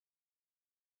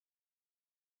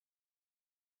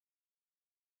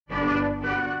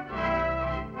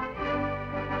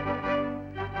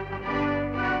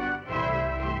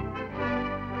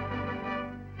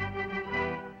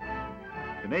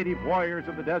native warriors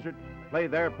of the desert play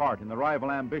their part in the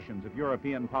rival ambitions of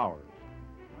European powers.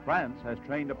 France has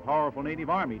trained a powerful native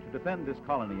army to defend this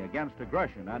colony against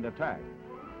aggression and attack.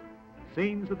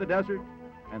 Scenes of the desert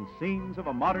and scenes of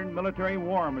a modern military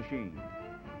war machine.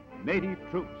 Native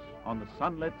troops on the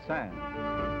sunlit sand.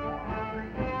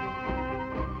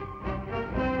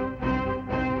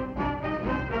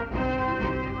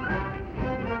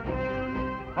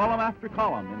 Column after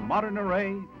column in modern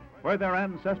array where their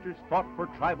ancestors fought for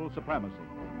tribal supremacy.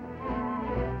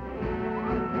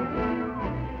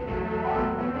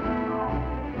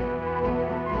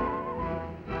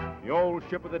 The old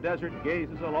ship of the desert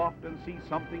gazes aloft and sees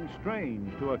something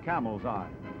strange to a camel's eye.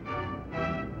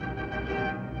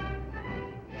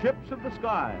 Ships of the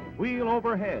sky wheel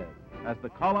overhead as the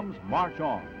columns march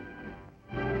on.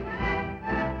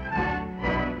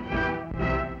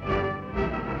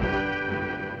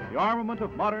 The armament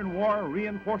of modern war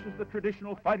reinforces the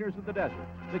traditional fighters of the desert,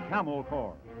 the Camel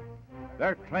Corps.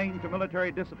 They're trained to military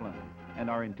discipline and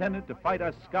are intended to fight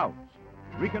as scouts,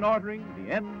 reconnoitering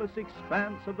the endless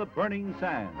expanse of the burning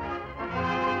sand.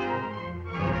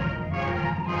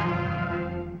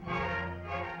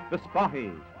 The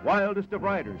Saphis, wildest of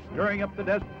riders, stirring up the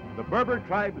desert. The Berber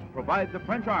tribes provide the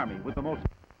French army with the most